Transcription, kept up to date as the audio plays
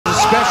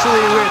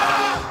especially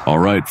with... All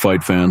right,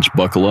 fight fans,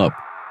 buckle up,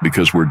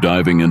 because we're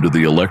diving into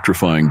the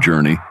electrifying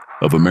journey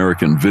of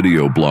American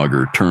video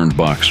blogger turned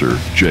boxer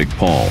Jake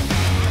Paul.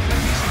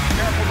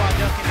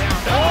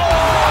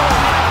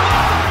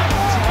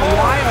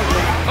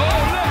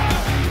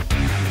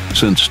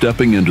 Since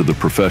stepping into the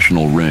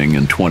professional ring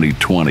in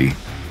 2020,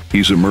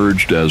 he's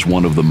emerged as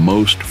one of the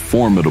most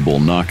formidable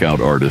knockout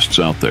artists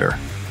out there.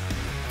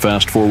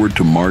 Fast forward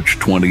to March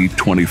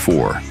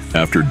 2024,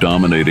 after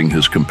dominating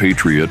his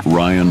compatriot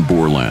Ryan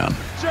Bourlan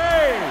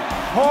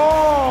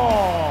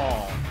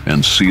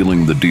and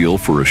sealing the deal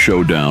for a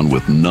showdown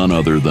with none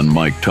other than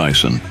Mike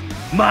Tyson.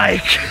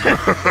 Mike,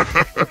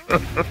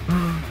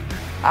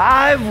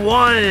 I've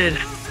wanted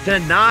to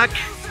knock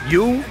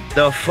you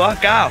the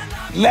fuck out.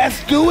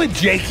 Let's do it,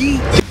 Jakey.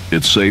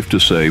 It's safe to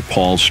say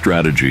Paul's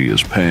strategy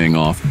is paying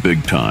off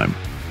big time.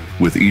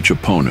 With each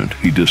opponent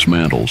he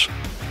dismantles,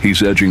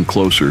 he's edging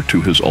closer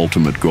to his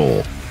ultimate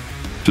goal,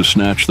 to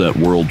snatch that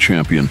world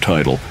champion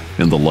title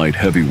in the light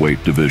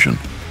heavyweight division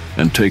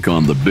and take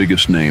on the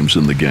biggest names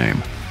in the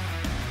game.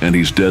 And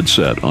he's dead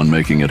set on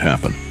making it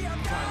happen.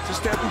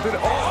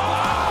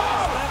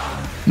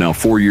 Now,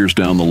 4 years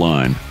down the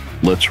line,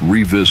 let's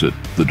revisit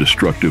the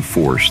destructive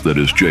force that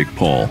is Jake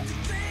Paul,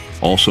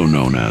 also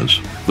known as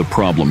the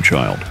Problem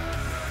Child.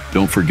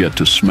 Don't forget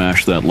to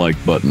smash that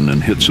like button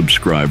and hit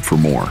subscribe for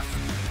more.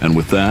 And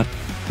with that,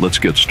 let's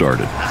get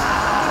started.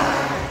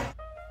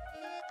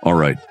 All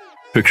right,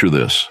 picture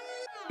this.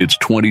 It's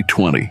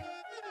 2020,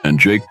 and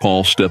Jake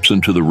Paul steps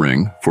into the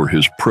ring for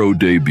his pro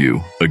debut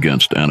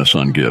against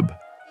Anderson Gibb.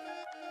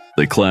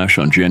 They clash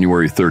on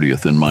January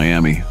 30th in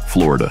Miami,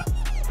 Florida.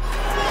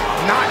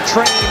 Not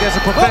trained as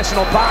a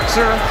professional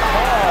boxer.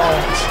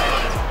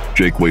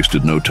 Jake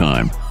wasted no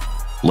time,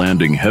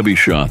 landing heavy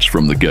shots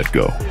from the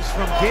get-go.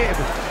 From Gibb,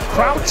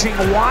 crouching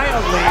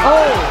wildly.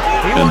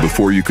 And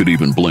before you could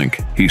even blink,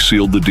 he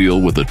sealed the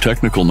deal with a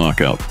technical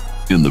knockout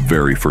in the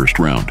very first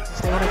round.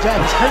 Stay on a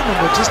jab. He's hurting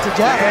him with just a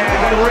jab.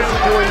 Yeah, what is he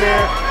doing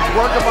there? He's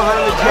working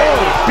behind the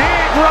jab.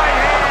 Big right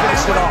hand.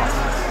 Finished it off.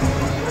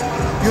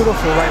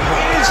 Beautiful right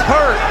hand. He's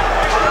hurt.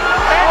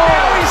 And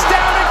now he's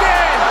down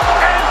again.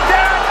 And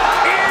that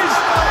is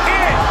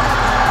it.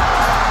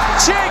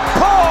 Jake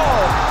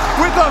Paul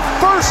with a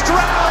first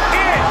round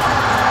in.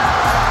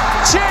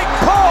 Jake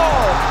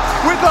Paul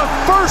with a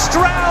first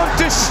round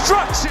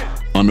destruction.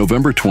 On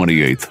November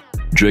 28th,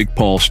 Jake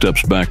Paul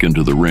steps back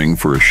into the ring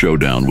for a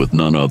showdown with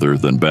none other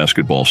than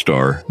basketball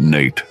star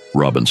Nate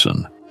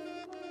Robinson.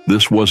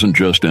 This wasn't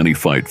just any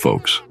fight,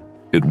 folks.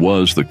 It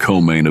was the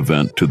co-main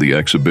event to the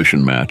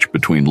exhibition match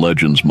between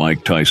legends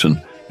Mike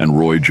Tyson and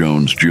Roy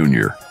Jones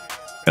Jr.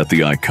 at the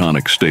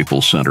iconic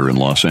Staples Center in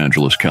Los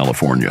Angeles,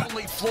 California.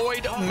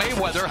 Floyd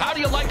Mayweather, how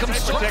do you like him?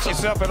 Protect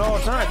yourself at all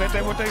times, ain't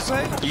that what they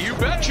say? You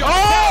betcha.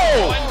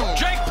 Oh!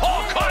 Jake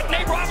Paul caught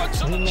Nate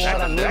Robinson.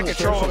 That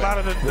controls a lot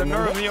of the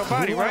nerves in your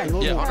body, right?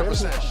 Yeah,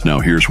 100%. Now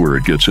here's where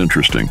it gets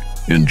interesting.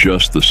 In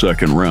just the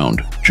second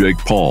round, Jake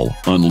Paul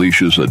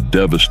unleashes a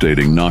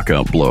devastating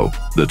knockout blow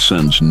that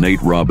sends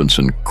Nate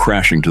Robinson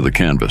crashing to the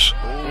canvas.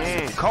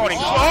 Caught him.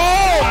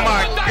 Oh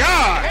my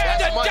God!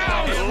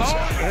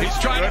 He's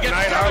trying to get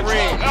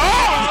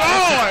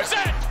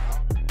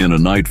In a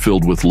night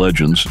filled with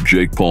legends,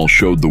 Jake Paul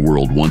showed the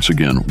world once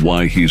again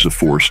why he's a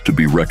force to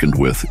be reckoned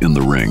with in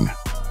the ring.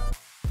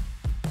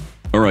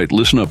 All right,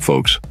 listen up,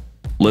 folks.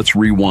 Let's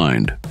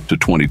rewind to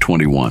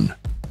 2021.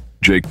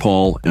 Jake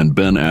Paul and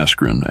Ben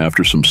Askren,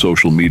 after some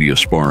social media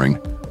sparring,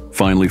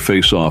 finally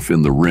face off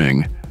in the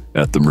ring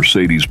at the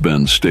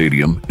Mercedes-Benz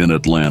Stadium in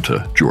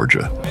Atlanta,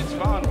 Georgia.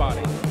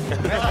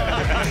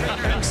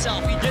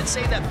 He did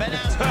say that Ben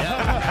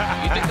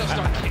Askren. You think they'll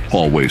start kidding?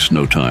 Paul wastes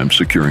no time,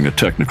 securing a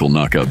technical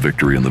knockout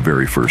victory in the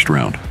very first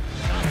round.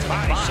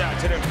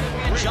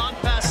 John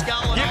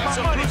Pascal and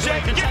also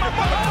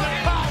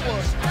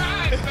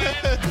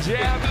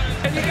Jab.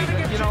 And you gotta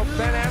get,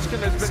 Ben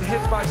Askren has been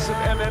hit by some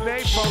MMA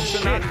folks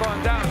and not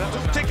gone down.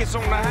 Those tickets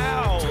on the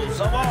house.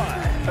 Come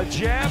on. A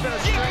jab and a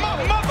straight.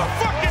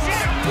 Motherfuckers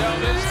here.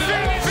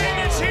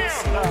 Finish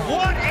him.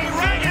 What a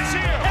finish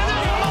here.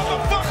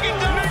 Motherfucking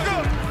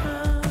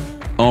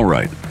nigga. All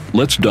right,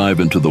 let's dive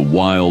into the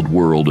wild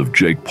world of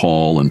Jake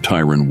Paul and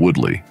Tyron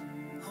Woodley.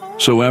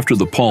 So after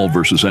the Paul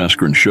versus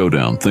Askren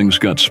showdown, things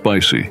got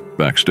spicy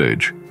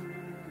backstage.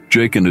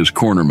 Jake and his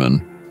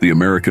cornerman, the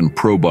American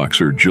pro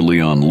boxer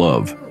Jillian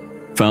Love,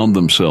 found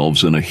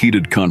themselves in a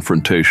heated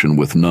confrontation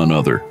with none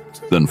other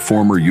than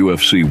former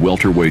UFC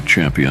welterweight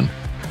champion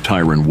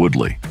Tyron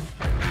Woodley.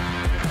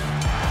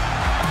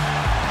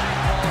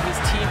 his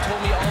team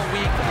told me all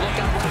week,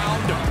 looking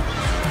around him,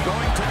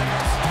 going to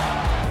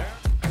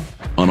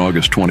the... On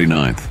August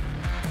 29th,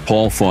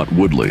 Paul fought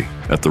Woodley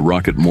at the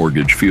Rocket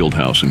Mortgage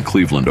Fieldhouse in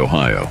Cleveland,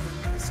 Ohio,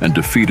 and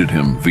defeated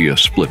him via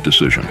split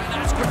decision.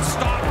 Askren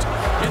stopped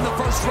in the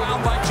first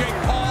round by Jake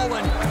Paul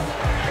and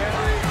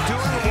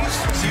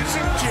He's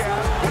using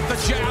jab. with the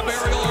jab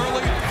aerial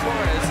early.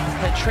 Flores,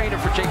 head trainer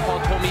for Jake Paul,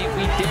 told me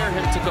we dare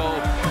him to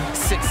go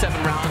 6-7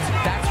 rounds.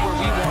 That's where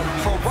we want him.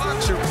 For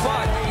boxer,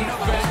 but,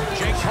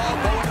 Jake Paul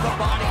going to the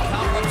body,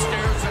 count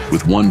upstairs and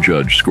with one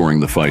judge scoring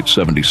the fight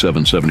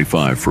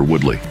 77-75 for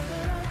Woodley,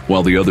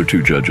 while the other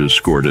two judges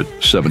scored it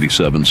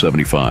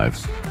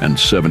 77-75 and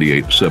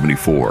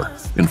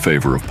 78-74 in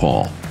favor of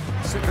Paul.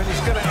 He's going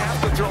to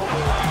have to throw.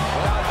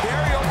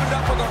 There he opened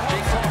up with a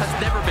Jake Paul has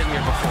never been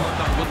here before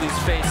on Woodley's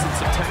face in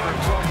September.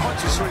 12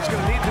 punches, so he's going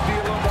to need to be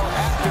a little more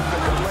active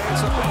than the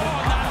lands up.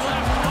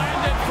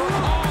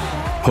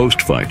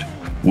 Post-fight,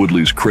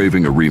 Woodley's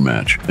craving a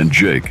rematch, and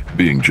Jake,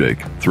 being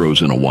Jake,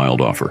 throws in a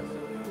wild offer.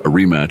 A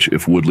rematch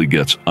if Woodley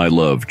gets "I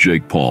love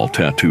Jake Paul"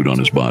 tattooed on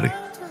his body.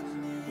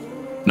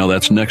 Now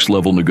that's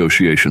next-level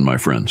negotiation, my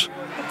friends.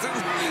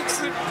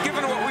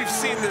 Given what we've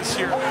seen this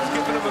year, he's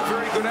given him a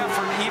very good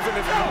effort, even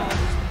if...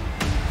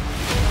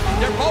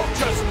 They're both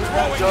just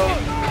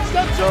throwing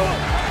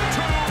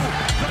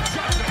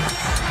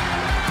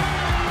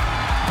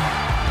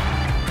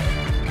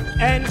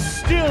and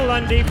still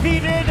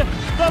undefeated,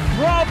 the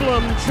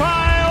problem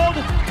child,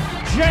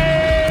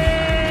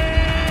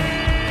 Jake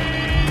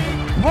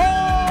Paul.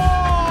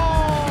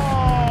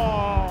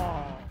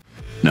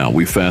 Now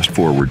we fast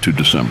forward to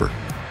December,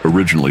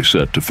 originally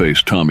set to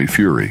face Tommy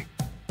Fury.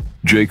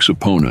 Jake's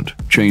opponent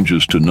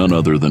changes to none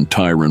other than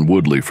Tyron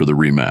Woodley for the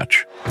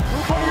rematch.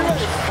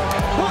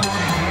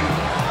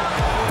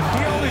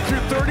 He only threw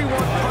 31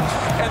 punches,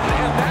 and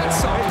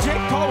that's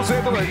Jake Paul was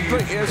able to,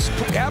 as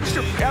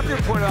Abner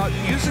pointed out,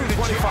 using the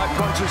 25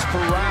 punches per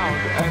round,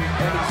 and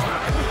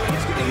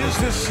he's going to use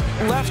this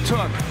left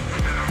hook.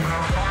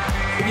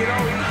 You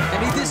know,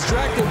 and he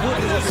distracted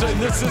Woodley.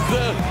 This is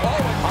the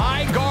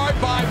high guard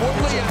by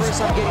Woodley. And first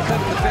time getting cut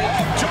in the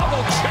face.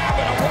 Double jab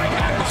and a right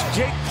hand.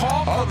 Jake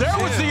Paul. Oh, there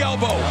was the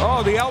elbow.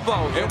 Oh, the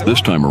elbow. This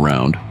time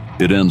around,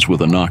 it ends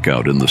with a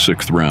knockout in the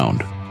 6th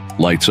round.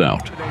 Lights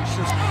out. And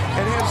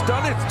has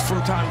done it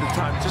from time to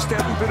time. Just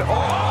haven't been.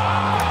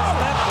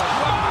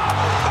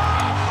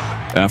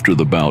 After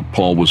the bout,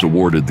 Paul was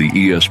awarded the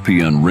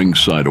ESPN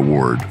Ringside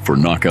Award for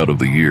Knockout of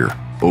the Year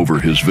over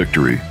his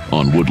victory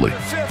on Woodley.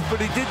 But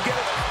he did get it.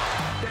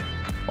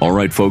 All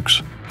right,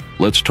 folks,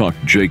 let's talk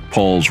Jake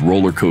Paul's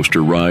roller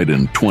coaster ride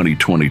in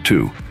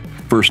 2022.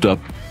 First up,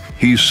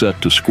 he's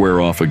set to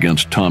square off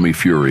against Tommy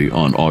Fury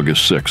on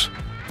August 6th.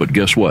 But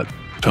guess what?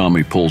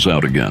 Tommy pulls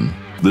out again,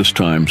 this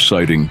time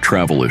citing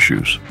travel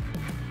issues.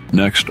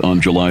 Next, on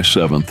July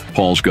 7th,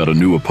 Paul's got a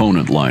new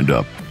opponent lined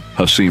up,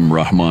 Hasim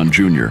Rahman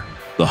Jr.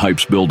 The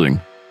hype's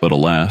building, but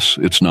alas,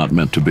 it's not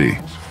meant to be.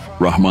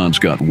 Rahman's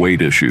got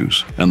weight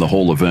issues, and the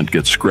whole event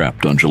gets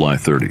scrapped on July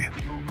 30th.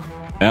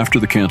 After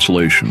the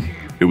cancellation,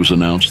 it was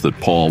announced that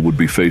Paul would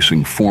be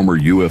facing former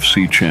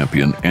UFC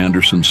champion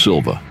Anderson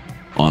Silva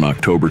on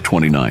October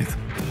 29th.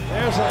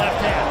 There's a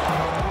left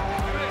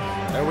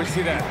hand. There we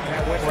see that.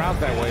 That went round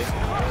that way.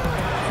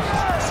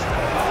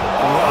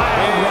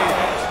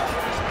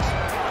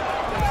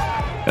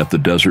 At the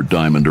Desert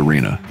Diamond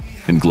Arena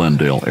in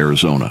Glendale,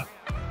 Arizona.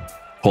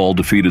 Paul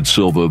defeated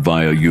Silva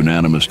via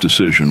unanimous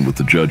decision, with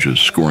the judges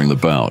scoring the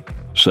bout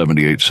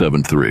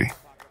 78-73,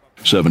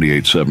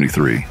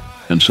 78-73,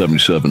 and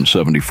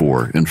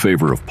 77-74 in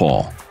favor of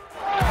Paul.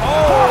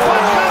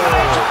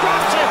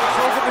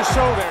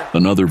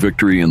 Another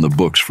victory in the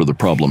books for the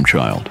problem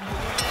child.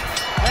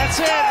 That's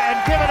it,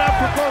 and give it up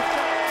for both.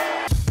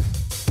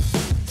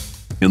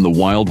 In the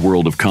wild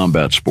world of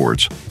combat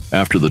sports,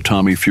 after the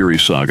Tommy Fury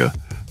saga,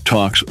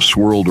 talks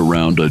swirled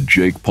around a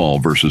Jake Paul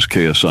versus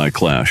KSI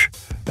clash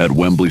at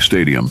Wembley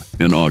Stadium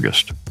in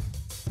August.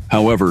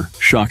 However,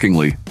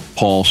 shockingly,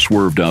 Paul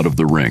swerved out of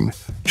the ring,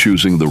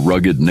 choosing the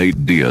rugged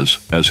Nate Diaz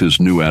as his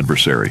new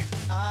adversary.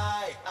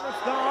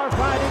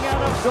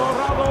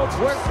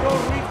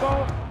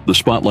 The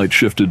spotlight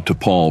shifted to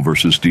Paul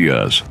versus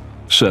Diaz,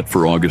 set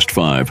for August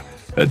 5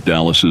 at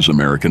Dallas's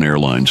American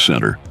Airlines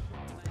Center.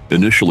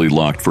 Initially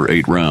locked for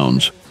 8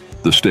 rounds,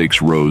 the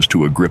stakes rose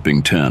to a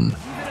gripping 10.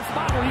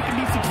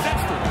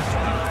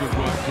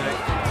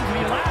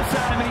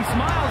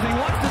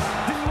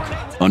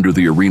 Under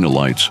the arena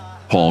lights,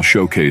 Paul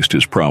showcased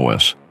his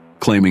prowess,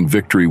 claiming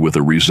victory with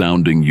a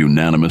resounding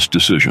unanimous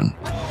decision.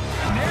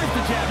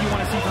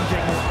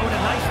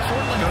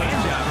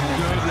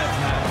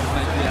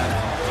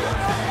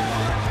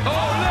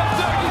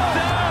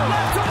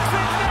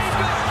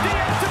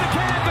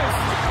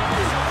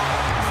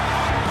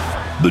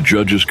 The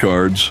judges'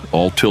 cards,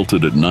 all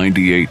tilted at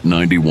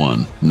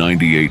 98-91,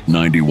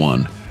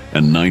 98-91,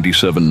 and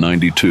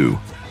 97-92,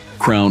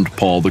 crowned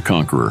Paul the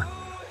conqueror,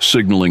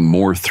 signaling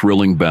more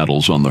thrilling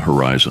battles on the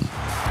horizon.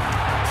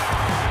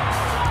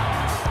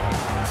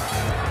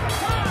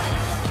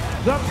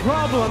 The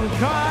problem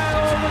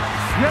child,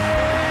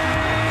 Jake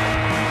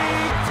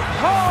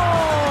Paul!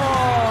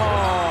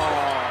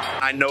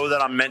 I know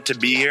that I'm meant to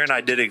be here, and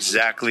I did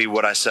exactly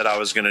what I said I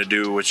was going to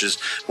do, which is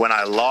when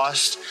I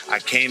lost, I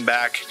came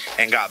back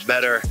and got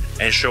better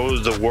and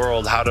showed the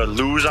world how to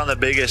lose on the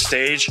biggest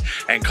stage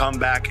and come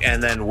back and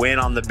then win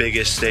on the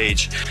biggest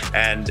stage.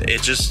 And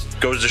it just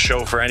goes to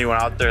show for anyone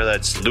out there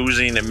that's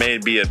losing, it may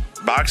be a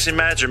boxing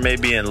match or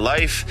maybe in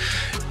life,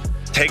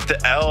 take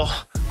the L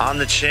on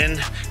the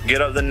chin,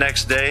 get up the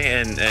next day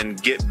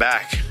and get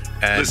back,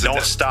 and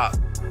don't stop.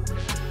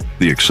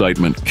 The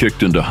excitement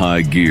kicked into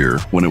high gear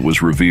when it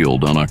was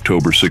revealed on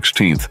October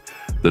 16th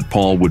that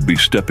Paul would be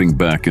stepping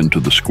back into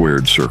the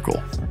squared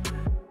circle.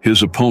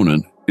 His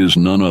opponent is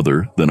none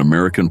other than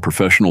American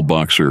professional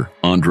boxer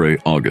Andre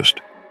August,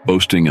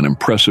 boasting an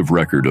impressive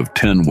record of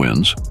 10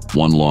 wins,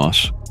 1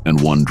 loss, and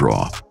 1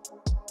 draw.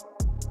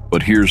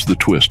 But here's the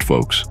twist,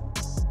 folks.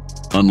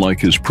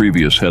 Unlike his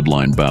previous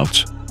headline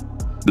bouts,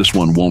 this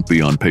one won't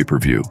be on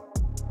pay-per-view.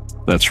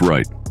 That's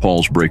right,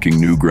 Paul's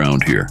breaking new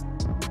ground here.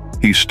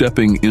 He's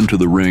stepping into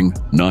the ring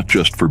not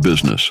just for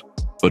business,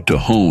 but to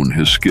hone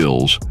his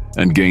skills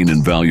and gain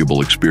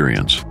invaluable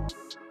experience.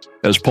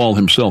 As Paul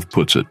himself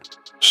puts it,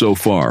 so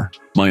far,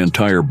 my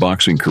entire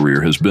boxing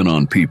career has been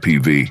on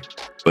PPV,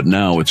 but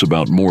now it's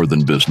about more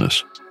than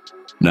business.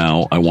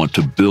 Now I want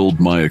to build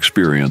my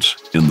experience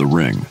in the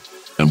ring,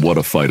 and what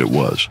a fight it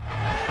was.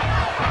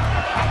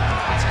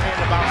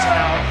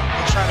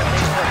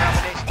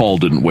 Paul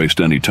didn't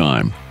waste any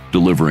time,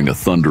 delivering a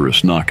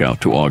thunderous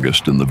knockout to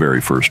August in the very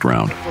first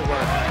round.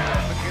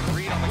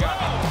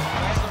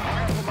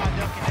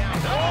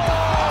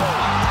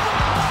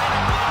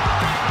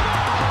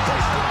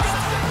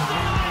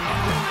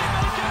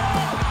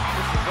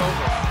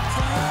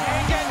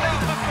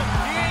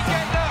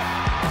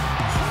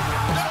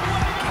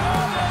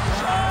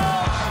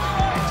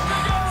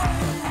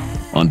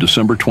 On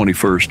December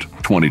 21st,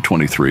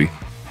 2023,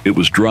 it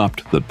was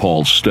dropped that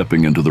Paul's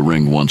stepping into the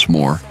ring once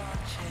more.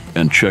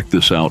 And check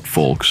this out,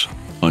 folks.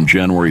 On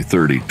January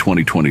 30,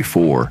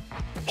 2024,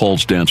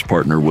 Paul's dance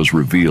partner was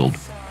revealed,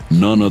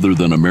 none other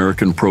than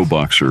American pro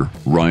boxer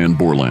Ryan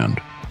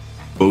Bourlan,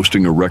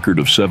 boasting a record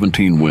of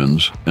 17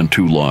 wins and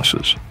 2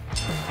 losses.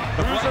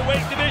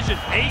 Cruiserweight division,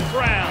 8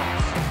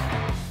 rounds.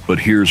 But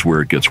here's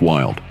where it gets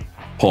wild.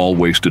 Paul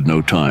wasted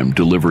no time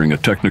delivering a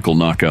technical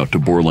knockout to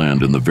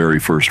Bourlan in the very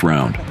first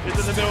round. It's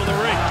in the middle of the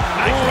ring.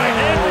 Nice right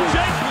hand from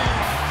Jake.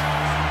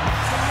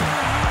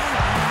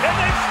 And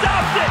they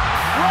stopped it.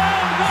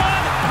 Round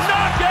 1,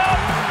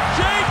 knockout.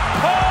 Jake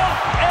Paul,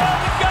 El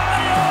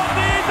Gallo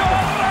de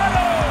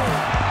Dorado.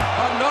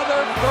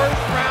 Another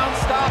first round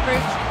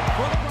stoppage.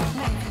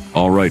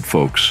 All right,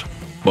 folks,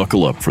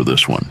 buckle up for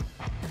this one.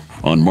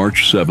 On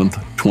March 7th,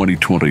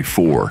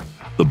 2024,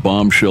 the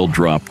bombshell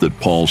dropped that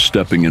Paul's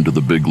stepping into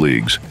the big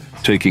leagues,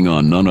 taking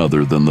on none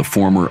other than the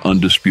former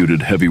undisputed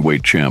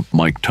heavyweight champ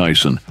Mike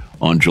Tyson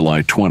on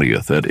July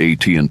 20th at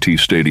AT&T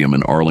Stadium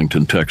in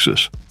Arlington,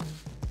 Texas.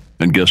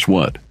 And guess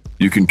what?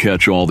 You can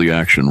catch all the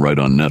action right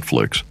on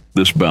Netflix.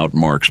 This bout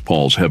marks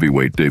Paul's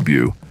heavyweight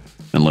debut,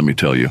 and let me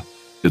tell you,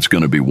 it's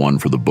going to be one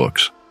for the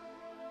books.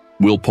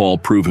 Will Paul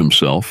prove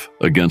himself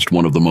against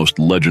one of the most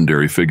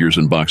legendary figures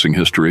in boxing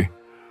history?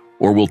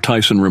 Or will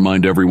Tyson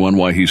remind everyone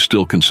why he's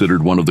still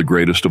considered one of the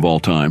greatest of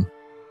all time?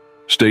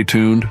 Stay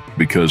tuned,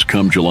 because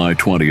come July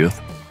 20th,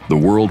 the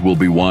world will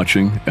be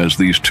watching as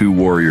these two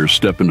warriors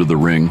step into the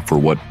ring for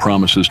what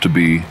promises to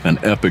be an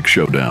epic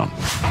showdown.